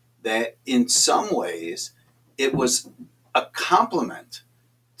thing, that in some ways it was a compliment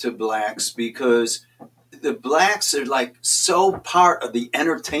to blacks because the blacks are like so part of the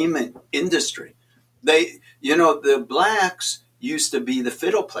entertainment industry. The blacks used to be the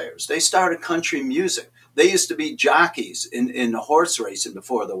fiddle players. They started country music. They used to be jockeys in the horse racing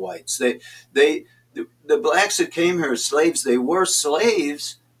before the whites. The blacks that came here as slaves, they were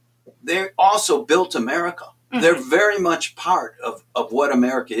slaves. They also built America. Mm-hmm. They're very much part of what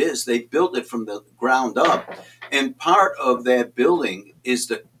America is. They built it from the ground up. And part of that building is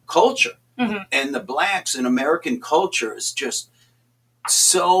the culture. Mm-hmm. And the blacks in American culture is just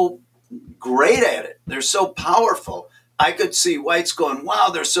so great at it. They're so powerful. I could see whites going, wow,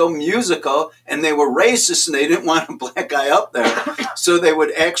 they're so musical. And they were racist and they didn't want a black guy up there. So they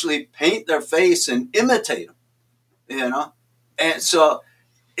would actually paint their face and imitate him, And so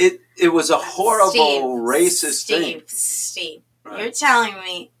it was a horrible racist thing. Steve, right. You're telling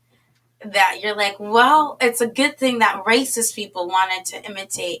me that you're like, well, it's a good thing that racist people wanted to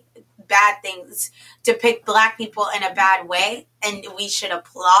imitate bad things, depict black people in a bad way, and we should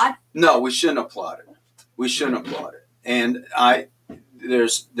applaud? No, we shouldn't applaud it. We shouldn't applaud it. And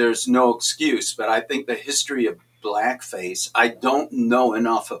there's no excuse, but I think the history of blackface, I don't know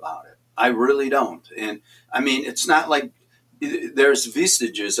enough about it. I really don't. And I mean, it's not like there's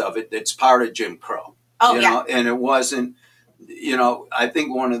vestiges of it that's part of Jim Crow. Oh, you know? And it wasn't, I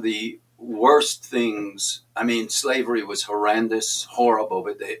think one of the worst things, I mean, slavery was horrendous, horrible,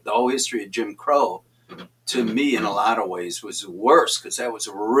 but the whole history of Jim Crow, to me, in a lot of ways, was worse because that was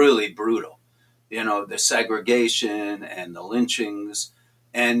really brutal. The segregation and the lynchings.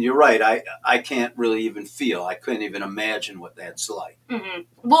 And you're right, I can't really even feel, I couldn't even imagine what that's like. Mm-hmm.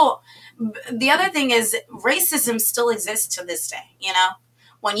 Well, the other thing is racism still exists to this day,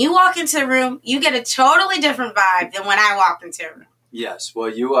 When you walk into a room, you get a totally different vibe than when I walk into a room. Yes, well,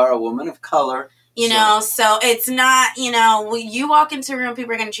 you are a woman of color. So it's not, when you walk into a room,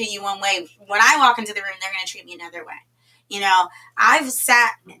 people are going to treat you one way. When I walk into the room, they're going to treat me another way. I've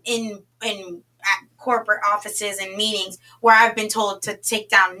sat in corporate offices and meetings where I've been told to take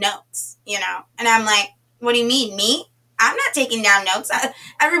down notes, and I'm like, what do you mean, me? I'm not taking down notes.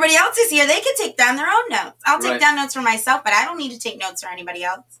 Everybody else is here. They can take down their own notes. I'll take down notes for myself, but I don't need to take notes for anybody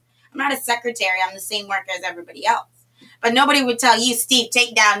else. I'm not a secretary. I'm the same worker as everybody else. But nobody would tell you, Steve,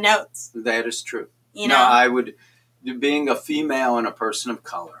 take down notes. That is true. No, I would, being a female and a person of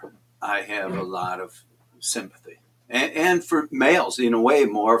color, I have a lot of sympathy. And for males, in a way,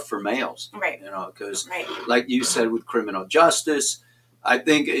 more for males. Right. Because like you said, with criminal justice, I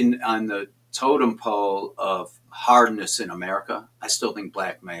think on the totem pole of hardness in America, I still think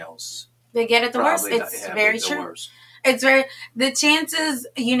black males. They get it the worst. It's very true. It's the chances,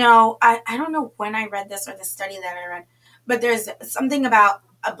 I don't know when I read this or the study that I read, but there's something about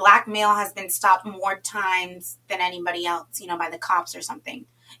a black male has been stopped more times than anybody else, by the cops or something.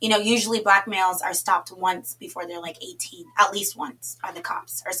 Usually black males are stopped once before they're like 18, at least once by the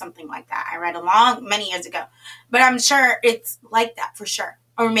cops or something like that. I read many years ago, but I'm sure it's like that for sure.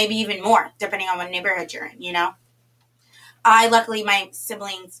 Or maybe even more, depending on what neighborhood you're in, luckily my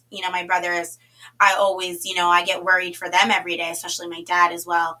siblings, my brothers, I always, I get worried for them every day, especially my dad as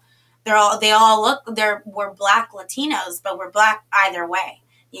well. We're black Latinos, but we're black either way.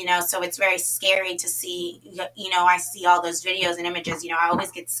 So it's very scary to see, I see all those videos and images, I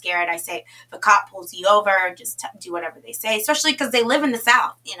always get scared. I say, if a cop pulls you over, just do whatever they say, especially because they live in the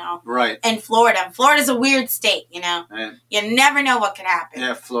South, Right. And Florida's a weird state, And you never know what could happen.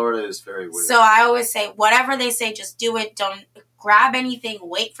 Yeah, Florida is very weird. So I always say, whatever they say, just do it. Don't grab anything,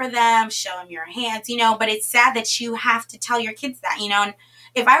 wait for them, show them your hands, but it's sad that you have to tell your kids that, and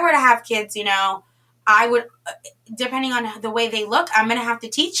if I were to have kids, I would, depending on the way they look, I'm going to have to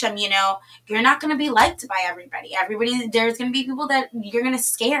teach them, you're not going to be liked by everybody. There's going to be people that you're going to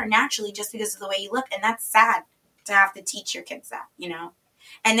scare naturally just because of the way you look. And that's sad to have to teach your kids that,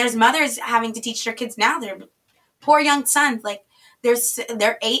 And there's mothers having to teach their kids now. They're poor young sons, like their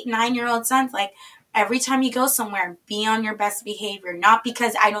 8-9-year-old sons, like every time you go somewhere, be on your best behavior. Not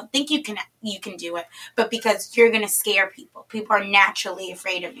because I don't think you can do it, but because you're going to scare people. People are naturally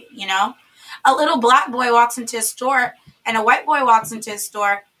afraid of you, A little black boy walks into a store and a white boy walks into a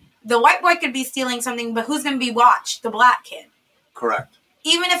store. The white boy could be stealing something, but who's going to be watched? The black kid. Correct.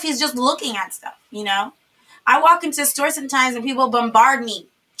 Even if he's just looking at stuff, I walk into a store sometimes and people bombard me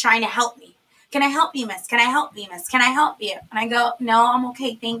trying to help me. Can I help you, miss? Can I help you, miss? Can I help you? And I go, no, I'm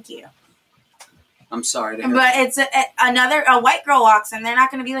okay. Thank you. I'm sorry to hear But it's a white girl walks in. They're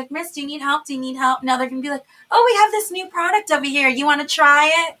not going to be like, miss, do you need help? Do you need help? No, they're going to be like, oh, we have this new product over here. You want to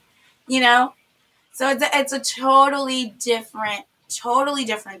try it? So it's a totally different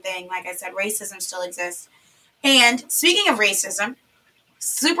thing. Like I said, racism still exists. And speaking of racism,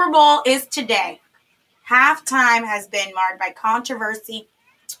 Super Bowl is today. Halftime has been marred by controversy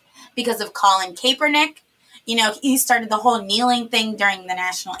because of Colin Kaepernick. He started the whole kneeling thing during the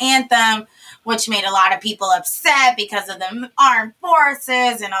national anthem, which made a lot of people upset because of the armed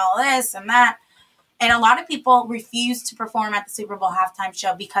forces and all this and that. And a lot of people refused to perform at the Super Bowl halftime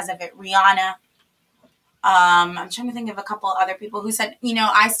show because of it. Rihanna. I'm trying to think of a couple other people who said,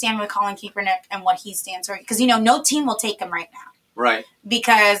 I stand with Colin Kaepernick and what he stands for. Because, no team will take him right now. Right.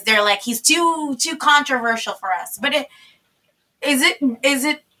 Because they're like, he's too controversial for us. But is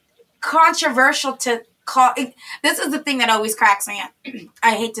it controversial to call? This is the thing that always cracks me up.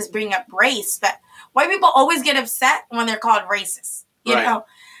 I hate to bring up race, but white people always get upset when they're called racist. You know?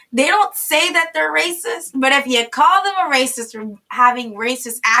 They don't say that they're racist, but if you call them a racist for having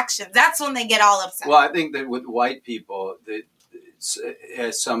racist actions, that's when they get all upset. Well, I think that with white people,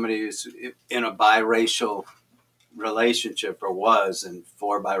 as somebody who's in a biracial relationship, or was, and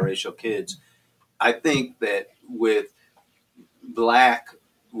 4 biracial kids. I think that with Black,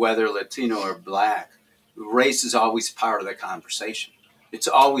 whether Latino or Black, race is always part of the conversation. It's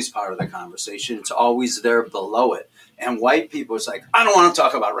always part of the conversation. It's always there below it. And white people, it's like, I don't want to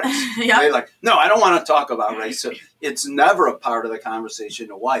talk about race. Yep. They're like, no, I don't want to talk about race. So it's never a part of the conversation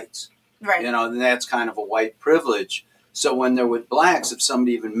to whites. Right. And that's kind of a white privilege. So when they're with Blacks, if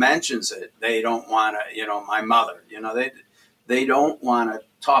somebody even mentions it, they don't want to, my mother, they don't want to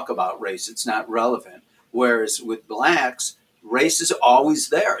talk about race. It's not relevant. Whereas with Blacks, race is always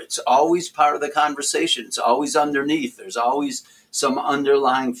there. It's always part of the conversation. It's always underneath. There's always some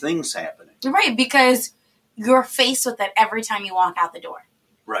underlying things happening. Right, because you're faced with it every time you walk out the door.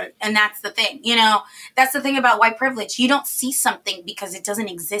 Right. And that's the thing. That's the thing about white privilege. You don't see something because it doesn't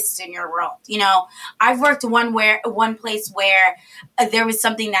exist in your world. I've worked one place where there was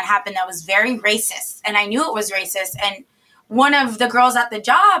something that happened that was very racist, and I knew it was racist. And one of the girls at the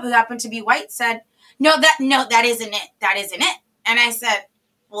job, who happened to be white, said, No, that isn't it. That isn't it. And I said,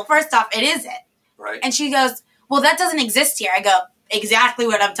 well, first off, it is it. Right. And she goes, well, that doesn't exist here. I go, exactly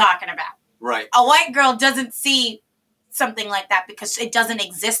what I'm talking about. Right. A white girl doesn't see something like that because it doesn't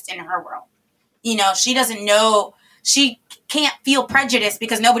exist in her world. She doesn't know, she can't feel prejudice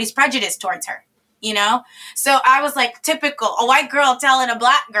because nobody's prejudiced towards her, So I was like, typical, a white girl telling a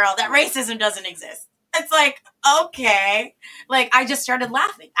Black girl that racism doesn't exist. It's like, okay. Like, I just started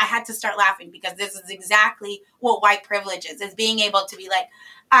laughing. I had to start laughing because this is exactly what white privilege is being able to be like,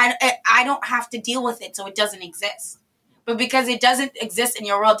 I don't have to deal with it, so it doesn't exist. But because it doesn't exist in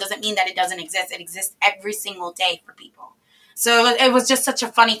your world doesn't mean that it doesn't exist. It exists every single day for people. So it was just such a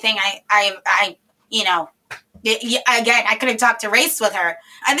funny thing. Again, I couldn't talk to race with her.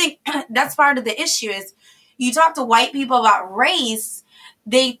 I think that's part of the issue is you talk to white people about race,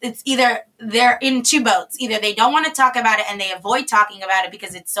 it's either they're in two boats. Either they don't want to talk about it and they avoid talking about it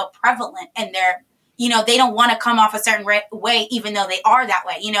because it's so prevalent and they don't want to come off a certain way even though they are that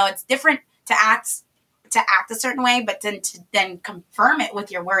way. It's different to act a certain way, but then confirm it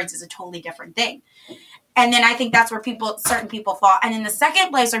with your words is a totally different thing. And then I think that's where certain people fall. And then the second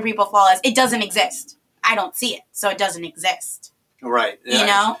place where people fall is it doesn't exist. I don't see it, so it doesn't exist. Right.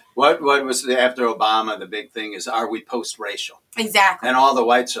 Yeah. What was after Obama, the big thing is, are we post-racial? Exactly. And all the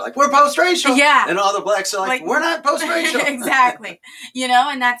whites are like, we're post-racial. Yeah. And all the Blacks are like we're not post-racial. Exactly.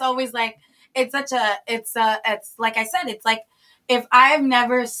 And that's always like, it's like I said, it's like, if I've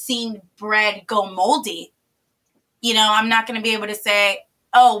never seen bread go moldy, I'm not going to be able to say,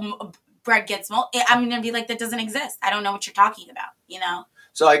 oh, bread gets moldy. I'm going to be like, that doesn't exist. I don't know what you're talking about,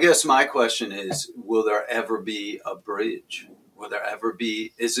 So I guess my question is, will there ever be a bridge? Will there ever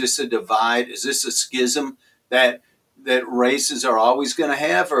be, is this a divide? Is this a schism that races are always going to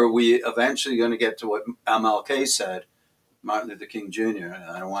have? Or are we eventually going to get to what MLK said, Martin Luther King Jr.?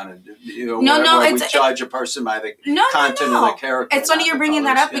 I don't want to, where we judge a person by the content of the character. It's funny you're bringing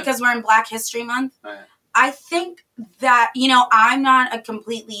that up because we're in Black History Month. Right. I think that, I'm not a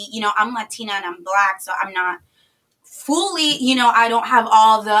completely, I'm Latina and I'm Black, so I'm not fully, I don't have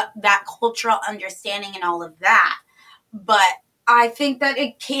all that cultural understanding and all of that. But I think that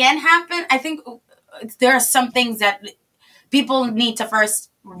it can happen. I think there are some things that people need to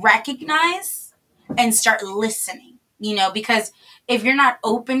first recognize and start listening, because if you're not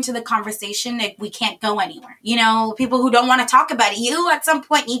open to the conversation, we can't go anywhere. People who don't want to talk about it, you at some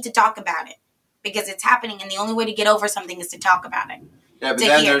point need to talk about it because it's happening. And the only way to get over something is to talk about it. Yeah, but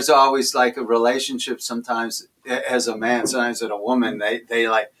then there's always like a relationship sometimes as a man, sometimes as a woman, they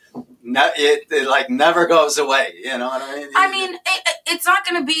like, it like never goes away. You know what I mean? I mean, it's not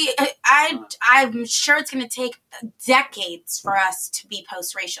going to be, I'm sure it's going to take decades for us to be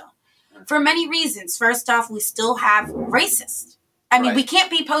post-racial for many reasons. First off, we still have racist. I mean, we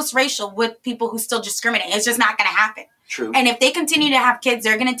can't be post-racial with people who still discriminate. It's just not going to happen. True. And if they continue to have kids,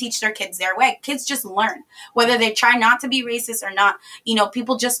 they're going to teach their kids their way. Kids just learn. Whether they try not to be racist or not,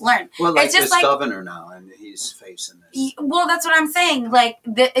 people just learn. Well, like this governor now, and he's facing this. Well, that's what I'm saying. Like,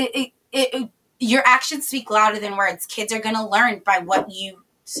 your actions speak louder than words. Kids are going to learn by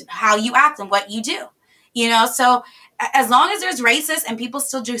how you act and what you do. So as long as there's racist and people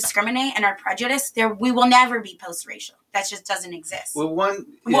still discriminate and are prejudiced, we will never be post-racial. That just doesn't exist. Well, one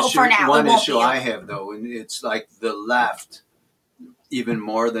issue I have, though, and it's like the left, even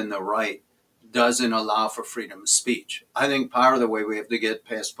more than the right, doesn't allow for freedom of speech. I think part of the way we have to get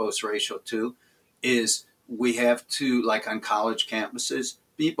past post-racial, too, is we have to, like on college campuses,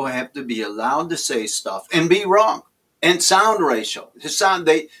 people have to be allowed to say stuff and be wrong and sound racial.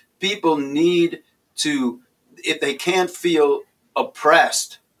 People need to, if they can't feel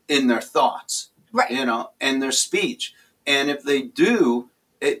oppressed in their thoughts, right? And their speech. And if they do,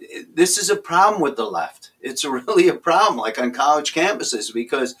 this is a problem with the left. It's really a problem, like on college campuses,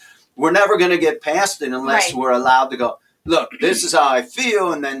 because we're never going to get past it unless we're allowed to go, look, this is how I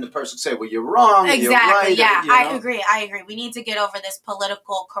feel, and then the person say, well, you're wrong, exactly, you're right. Yeah, I agree. We need to get over this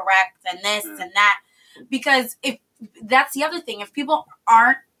political correct and this and that, because if that's the other thing, if people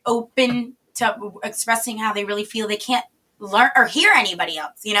aren't open to expressing how they really feel, they can't learn or hear anybody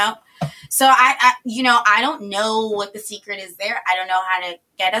else, So I don't know what the secret is there. I don't know how to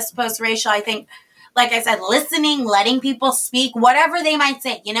get us post-racial. I think, like I said, listening, letting people speak, whatever they might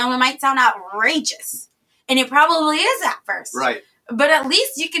say, it might sound outrageous. And it probably is at first. Right. But at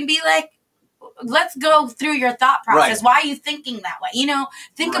least you can be like, let's go through your thought process. Right. Why are you thinking that way?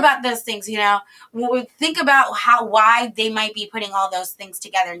 Think about those things, think about why they might be putting all those things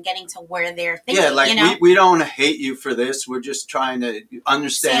together and getting to where they're thinking. Yeah, we don't hate you for this. We're just trying to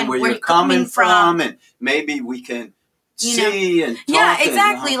understand where you're coming from, and maybe we can see and talk. Yeah,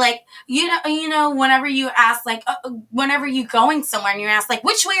 exactly. Whenever you ask, whenever you're going somewhere and you ask,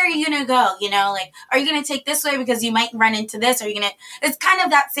 which way are you going to go? Are you going to take this way because you might run into this? Or are you going to, it's kind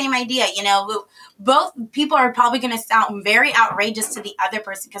of that same idea, both people are probably going to sound very outrageous to the other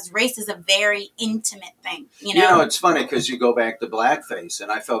person because race is a very intimate thing, it's funny because you go back to blackface,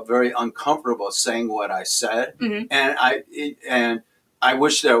 and I felt very uncomfortable saying what I said. Mm-hmm. And I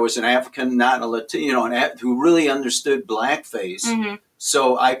wish there was an African, not a Latino, who really understood blackface, mm-hmm.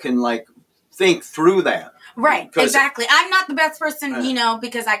 so I can think through that. Right, exactly. I'm not the best person,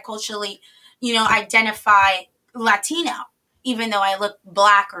 because I culturally, identify Latino, even though I look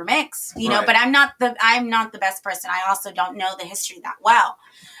black or mixed, right. But I'm not the best person. I also don't know the history that well,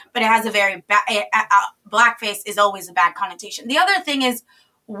 but it has a very blackface is always a bad connotation. The other thing is,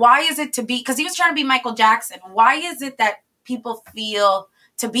 why is it because he was trying to be Michael Jackson? Why is it that people feel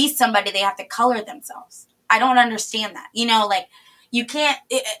to be somebody they have to color themselves? I don't understand that. You can't.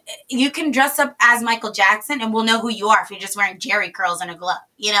 You can dress up as Michael Jackson, and we'll know who you are if you're just wearing jerry curls and a glove.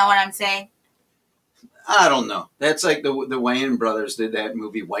 You know what I'm saying? I don't know. That's like the Wayans brothers did that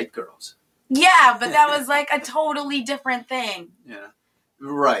movie White Girls. Yeah, but that was a totally different thing. Yeah,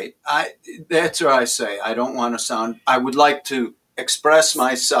 right. That's what I say. I don't want to sound. I would like to express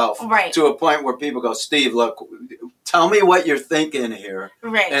myself to a point where people go, Steve, look, tell me what you're thinking here,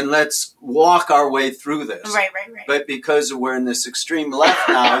 and let's walk our way through this. Right. But because we're in this extreme left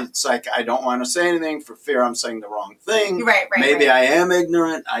now, it's I don't want to say anything for fear I'm saying the wrong thing. Right. Maybe I am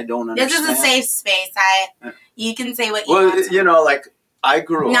ignorant. I don't understand. This is a safe space. You can say what you want to me. I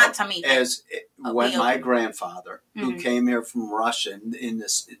grew up not to me, when my grandfather, mm-hmm. who came here from Russia,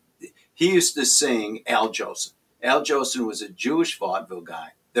 he used to sing Al Jolson. Al Jolson was a Jewish vaudeville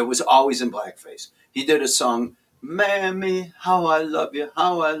guy that was always in blackface. He did a song, Mammy, how I love you,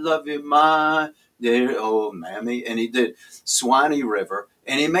 my dear old Mammy. And he did Swanee River,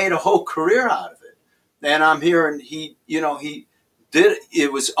 and he made a whole career out of it. And I'm hearing it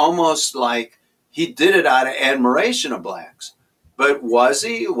was almost like he did it out of admiration of blacks. But was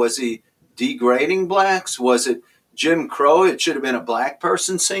he degrading blacks? Was it Jim Crow? It should have been a black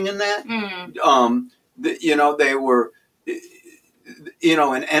person singing that. Mm. They were, in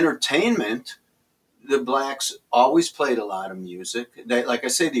entertainment, the blacks always played a lot of music. Like I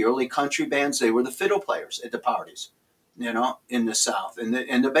say, the early country bands, they were the fiddle players at the parties, in the South, and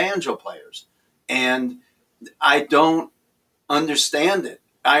the banjo players. And I don't understand it.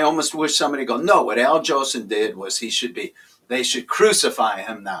 I almost wish somebody go, no, what Al Jolson did was they should crucify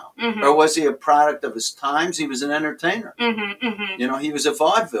him now. Mm-hmm. Or was he a product of his times? He was an entertainer. Mm-hmm, mm-hmm. He was a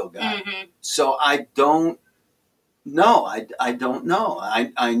vaudeville guy. Mm-hmm. So I don't know. I don't know.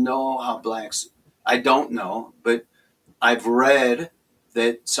 I know how blacks, I don't know, but I've read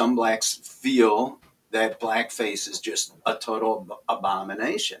that some blacks feel that blackface is just a total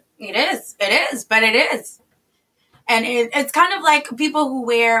abomination. It is, but it is. And it's kind of like people who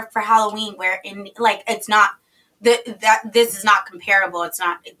wear for Halloween, it's not, that this is not comparable. It's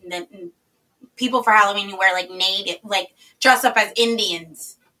not people for Halloween who wear native, dress up as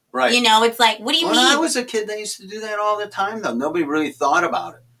Indians. Right. It's what do you mean? When I was a kid, they used to do that all the time, though. Nobody really thought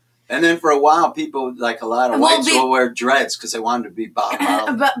about it. And then for a while, people, a lot of whites will wear dreads because they wanted to be Bob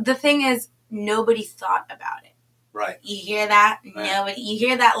Marley. But the thing is, nobody thought about it. Right. You hear that? Right. You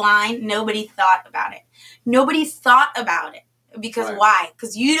hear that line? Nobody thought about it. Nobody thought about it. Because why?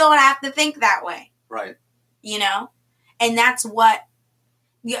 Because you don't have to think that way. Right. And that's what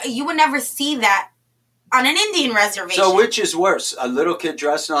you would never see that on an Indian reservation. So which is worse, a little kid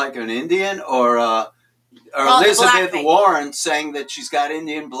dressing like an Indian or Elizabeth Warren saying that she's got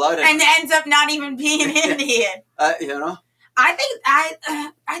Indian blood and ends up not even being Indian? I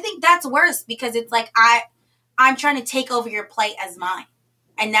think that's worse because it's like I'm trying to take over your plight as mine.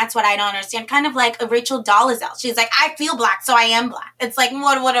 And that's what I don't understand. Kind of like Rachel Dolezal. She's like, I feel black, so I am black. It's like,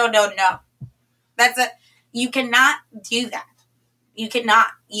 no. That's it. You cannot do that. You cannot.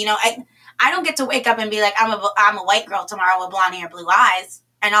 You know, I don't get to wake up and be like, I'm a white girl tomorrow with blonde hair, blue eyes,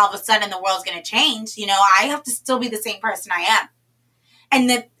 and all of a sudden the world's going to change. You know, I have to still be the same person I am.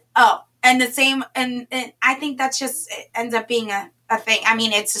 And I think that's just, it ends up being a thing. I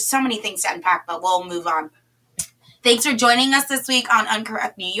mean, it's just so many things to unpack, but we'll move on. Thanks for joining us this week on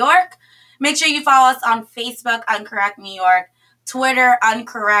Uncorrect New York. Make sure you follow us on Facebook, Uncorrect New York, Twitter,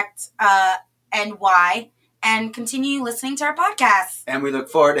 Uncorrect NY, and continue listening to our podcast. And we look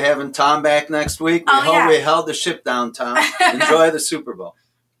forward to having Tom back next week. We hope we held the ship down, Tom. Enjoy the Super Bowl.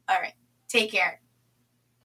 All right. Take care.